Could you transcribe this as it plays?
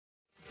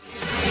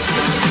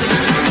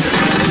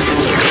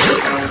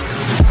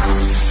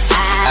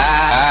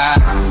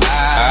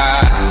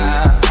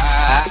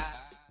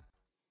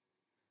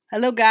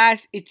Hello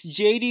guys, it's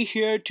JD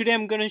here. Today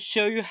I'm going to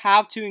show you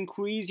how to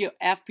increase your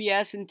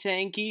FPS in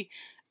Tanki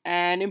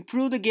and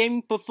improve the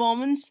gaming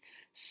performance.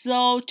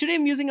 So today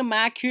I'm using a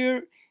Mac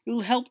here.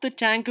 It'll help the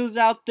tankers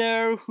out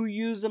there who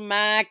use a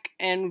Mac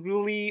and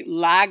really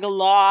lag a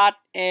lot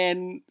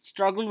and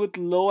struggle with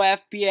low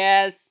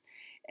FPS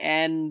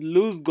and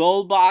lose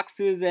gold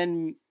boxes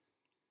and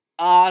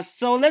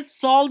so let's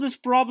solve this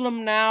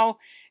problem now.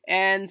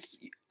 And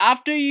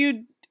after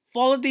you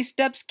follow these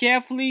steps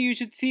carefully, you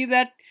should see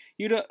that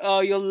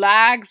your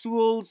lags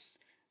will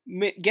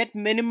get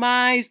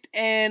minimized,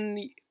 and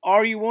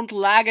or you won't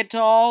lag at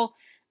all,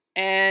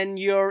 and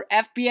your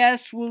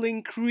FPS will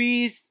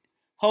increase.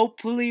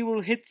 Hopefully,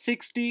 will hit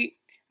 60.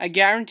 I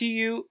guarantee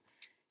you.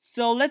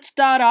 So let's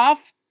start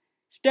off.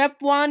 Step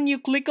one, you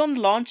click on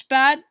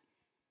Launchpad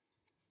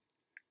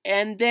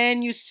and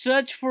then you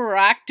search for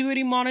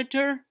activity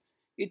monitor.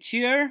 It's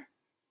here.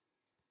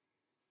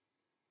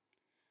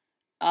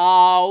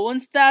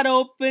 Once that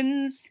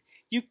opens,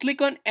 you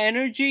click on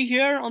energy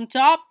here on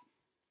top,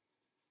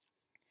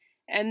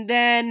 and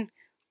then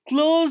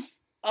close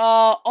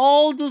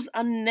all those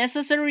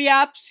unnecessary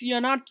apps you're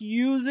not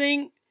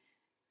using.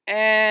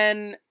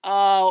 And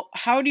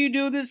how do you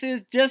do this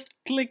is just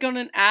click on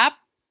an app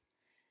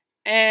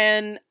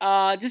and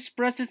just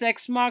press this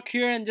X mark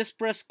here and just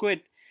press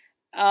quit.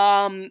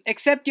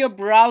 Except your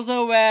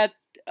browser where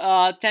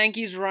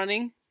Tanki is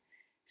running.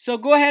 So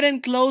go ahead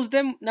and close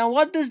them. Now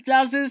what this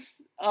does is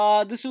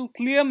this will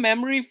clear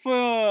memory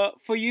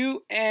for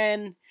you,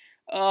 and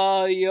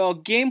your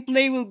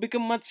gameplay will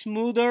become much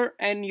smoother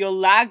and your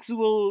lags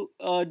will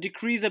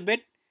decrease a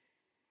bit.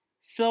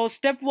 So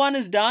step one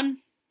is done.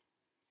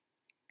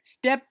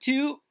 Step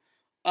two,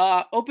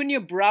 open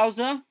your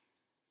browser.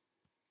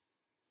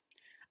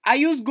 I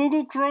use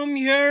Google Chrome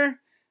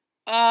here.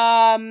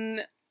 Um,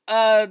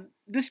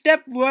 this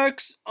step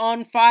works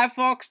on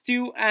Firefox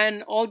too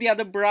and all the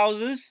other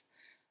browsers.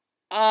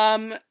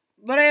 Um,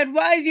 but I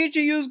advise you to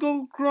use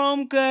Google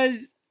Chrome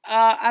because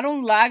I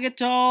don't lag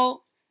at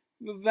all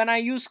when I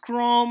use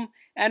Chrome,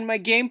 and my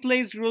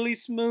gameplay is really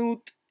smooth,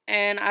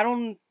 and I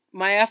don't.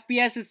 My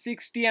FPS is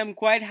 60. I'm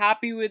quite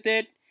happy with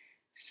it.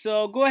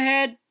 So go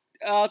ahead,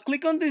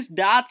 click on these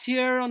dots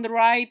here on the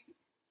right.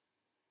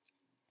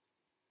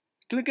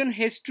 Click on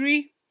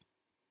History,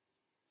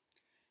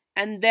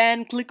 and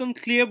then click on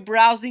Clear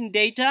Browsing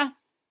Data,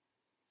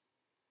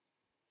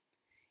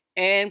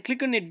 and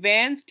click on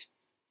Advanced.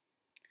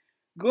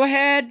 Go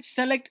ahead,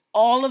 select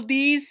all of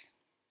these.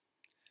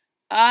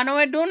 Now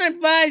I don't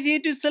advise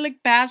you to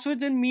select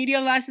passwords and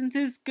media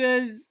licenses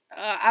because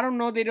I don't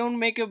know, they don't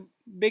make a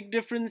big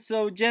difference.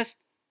 So just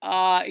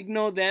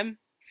ignore them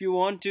if you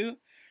want to,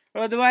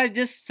 or otherwise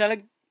just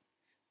select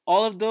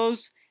all of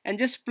those and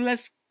just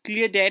press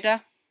clear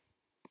data.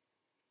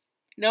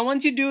 Now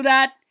once you do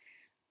that,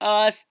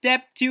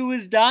 step two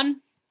is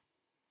done,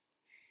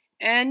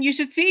 and you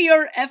should see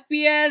your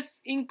FPS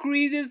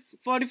increases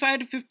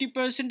 45 to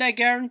 50%. I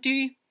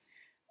guarantee.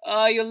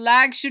 Your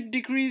lag should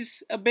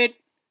decrease a bit.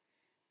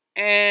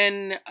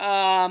 And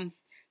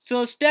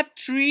so step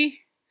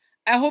three,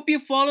 I hope you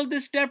follow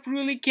this step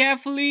really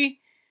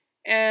carefully.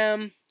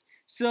 um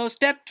so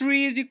step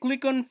three is you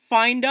click on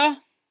Finder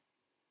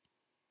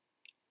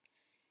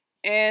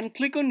and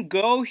click on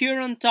Go here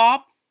on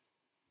top,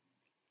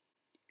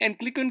 and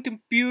click on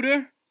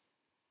Computer,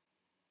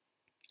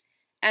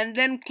 and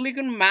then click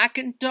on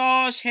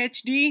Macintosh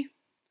HD,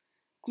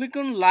 click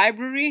on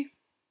Library,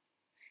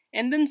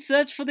 and then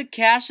search for the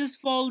caches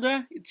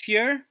folder. It's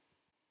here.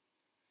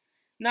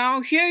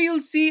 Now here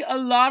you'll see a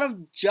lot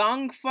of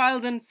junk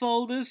files and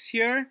folders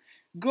here.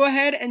 Go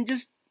ahead and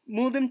just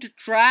move them to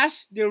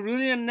trash. They're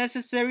really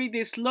unnecessary.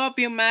 They slow up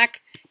your Mac.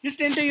 Just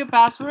enter your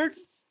password.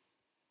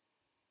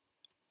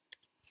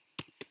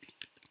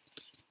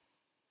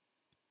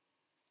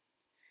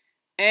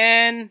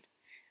 And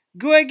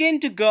go again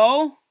to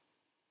Go.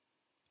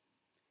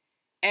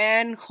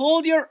 And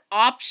hold your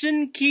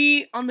Option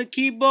key on the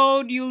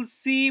keyboard. You'll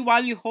see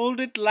while you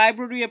hold it,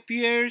 library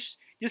appears.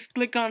 Just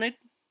click on it.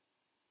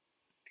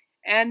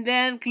 And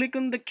then click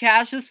on the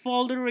caches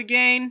folder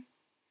again.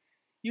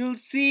 You'll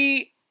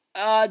see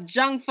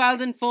junk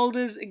files and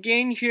folders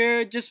again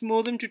here. Just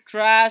move them to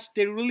trash.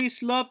 They really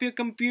slow up your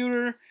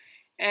computer,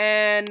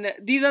 and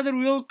these are the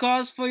real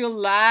cause for your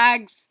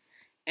lags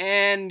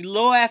and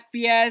low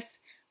FPS.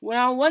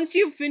 Well, once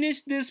you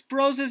finish this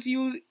process,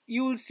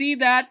 you'll see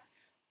that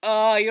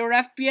your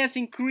FPS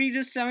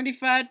increases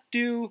 75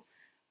 to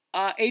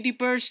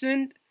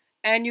 80%,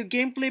 and your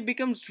gameplay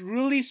becomes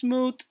really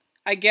smooth.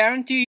 I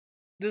guarantee you.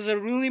 This is a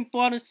really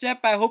important step.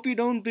 I hope you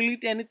don't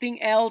delete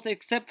anything else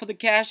except for the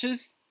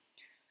caches.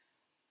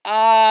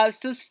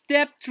 So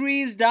step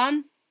 3 is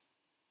done.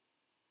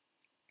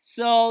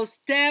 So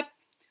step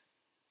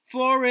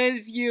 4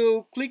 is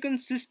you click on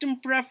System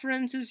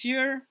Preferences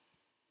here,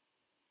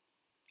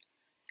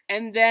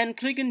 and then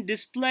click on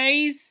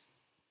Displays,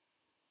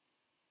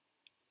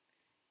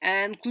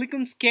 and click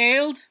on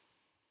Scaled.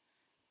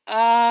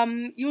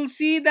 You'll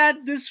see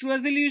that this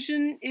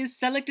resolution is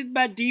selected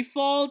by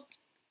default.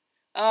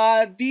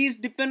 These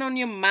depend on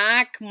your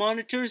Mac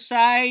monitor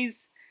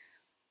size.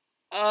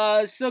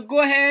 So go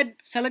ahead,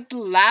 select the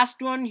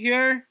last one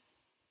here.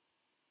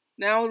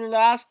 Now it'll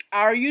ask,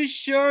 are you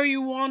sure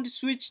you want to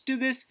switch to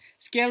this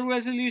scale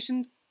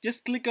resolution?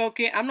 Just click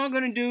OK. I'm not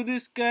going to do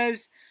this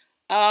because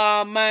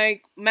my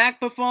Mac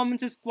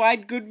performance is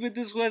quite good with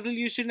this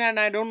resolution and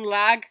I don't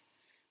lag.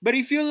 But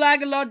if you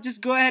lag a lot,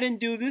 just go ahead and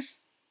do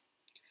this.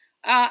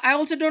 I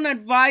also don't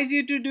advise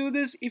you to do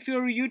this if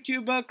you're a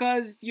YouTuber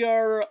because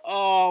your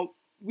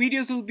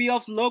videos will be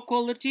of low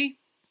quality.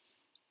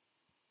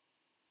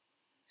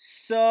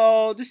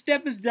 So this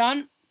step is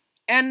done,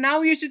 and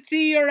now you should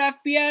see your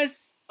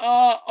FPS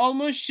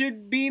almost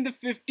should be in the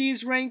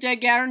 50s range, I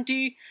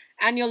guarantee,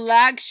 and your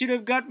lag should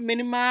have got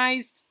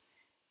minimized,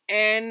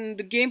 and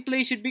the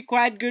gameplay should be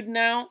quite good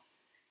now.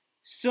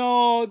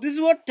 So this is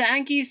what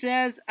Tanki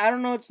says. I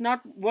don't know, it's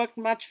not worked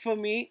much for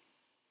me.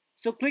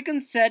 So click on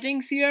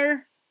settings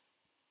here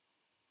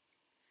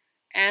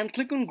and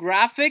click on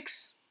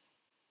graphics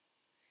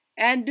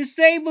and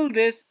disable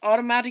this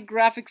automatic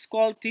graphics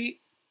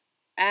quality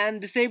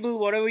and disable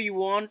whatever you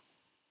want.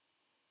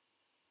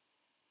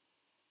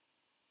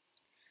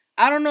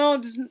 I don't know,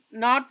 this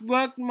not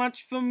worked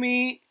much for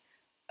me.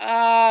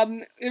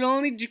 It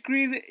only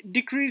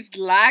decreased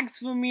lags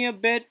for me a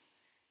bit.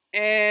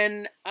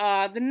 And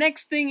the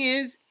next thing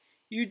is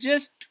you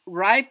just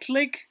right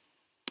click.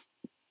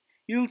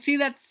 You'll see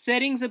that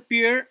settings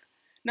appear.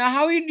 Now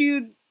how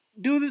you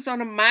do this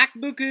on a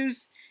MacBook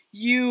is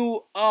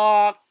you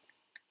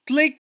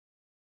click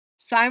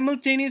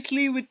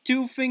simultaneously with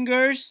two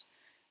fingers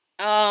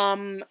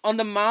on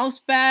the mouse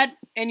pad,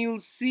 and you'll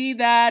see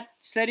that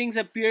settings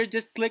appear.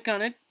 Just click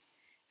on it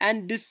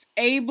and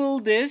disable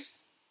this.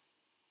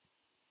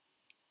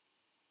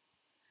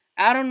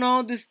 I don't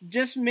know, this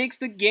just makes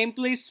the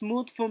gameplay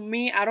smooth for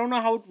me. I don't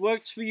know how it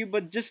works for you,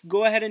 but just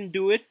go ahead and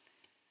do it.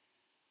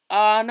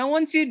 Now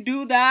once you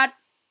do that,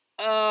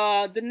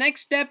 the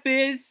next step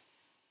is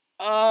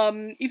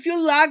if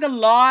you lag a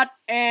lot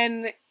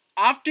and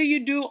after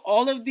you do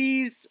all of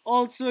these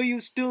also you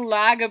still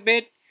lag a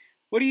bit,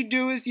 what you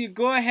do is you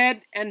go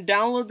ahead and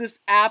download this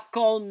app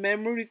called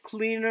Memory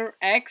Cleaner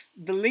X.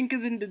 The link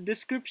is in the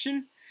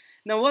description.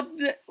 Now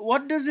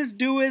what does this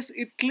do is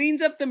it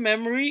cleans up the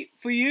memory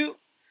for you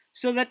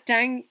so that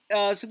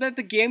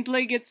the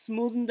gameplay gets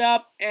smoothened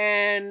up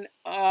and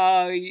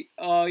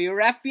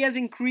your FPS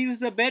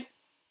increases a bit.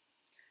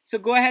 So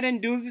go ahead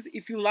and do this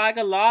if you lag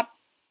a lot.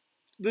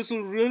 This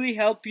will really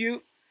help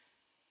you.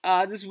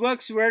 This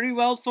works very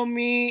well for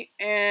me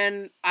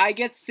and I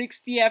get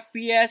 60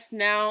 FPS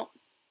now.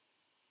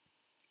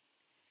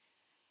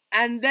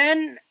 And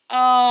then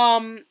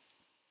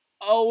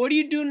what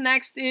you do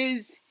next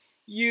is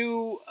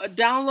you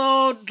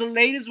download the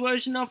latest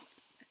version of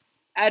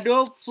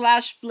Adobe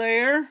Flash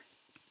Player.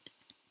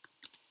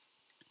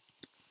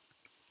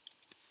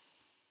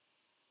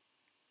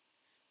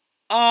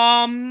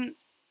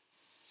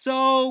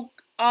 So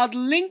the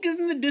link is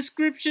in the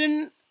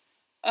description.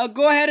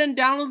 Go ahead and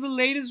download the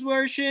latest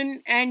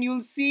version and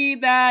you'll see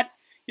that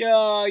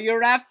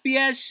your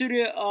FPS should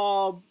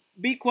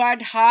be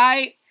quite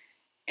high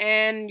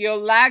and your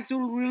lags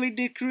will really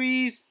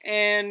decrease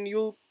and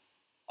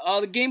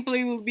the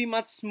gameplay will be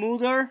much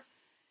smoother.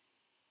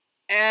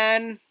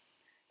 And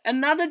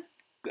another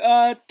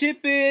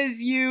tip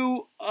is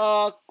you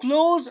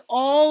close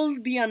all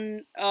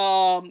the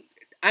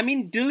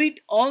delete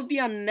all the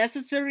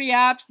unnecessary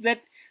apps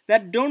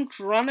that don't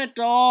run at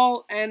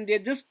all and they're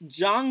just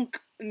junk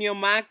in your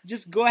Mac.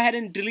 Just go ahead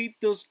and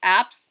delete those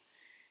apps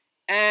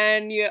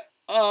and you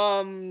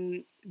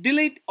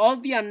delete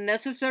all the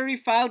unnecessary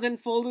files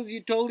and folders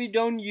you totally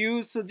don't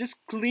use. So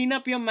just clean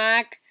up your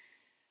Mac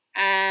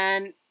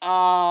and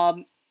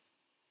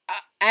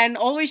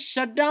always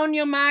shut down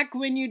your Mac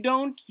when you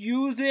don't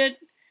use it.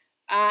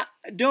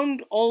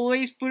 Don't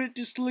always put it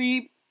to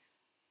sleep.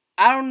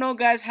 I don't know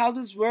guys how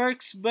this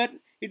works, but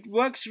it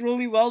works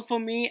really well for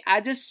me.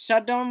 I just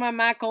shut down my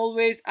Mac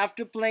always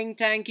after playing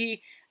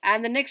Tanki,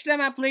 and the next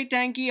time I play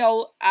Tanki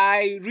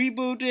I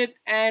reboot it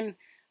and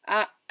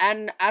I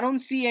don't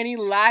see any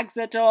lags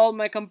at all.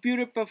 My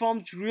computer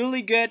performs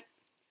really good.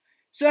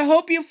 So I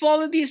hope you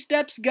follow these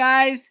steps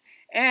guys,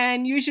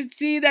 and you should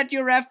see that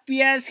your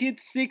FPS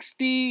hits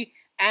 60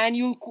 and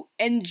you'll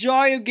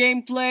enjoy your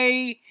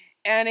gameplay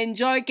and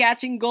enjoy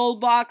catching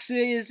gold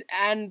boxes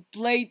and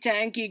play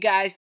Tanki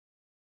guys.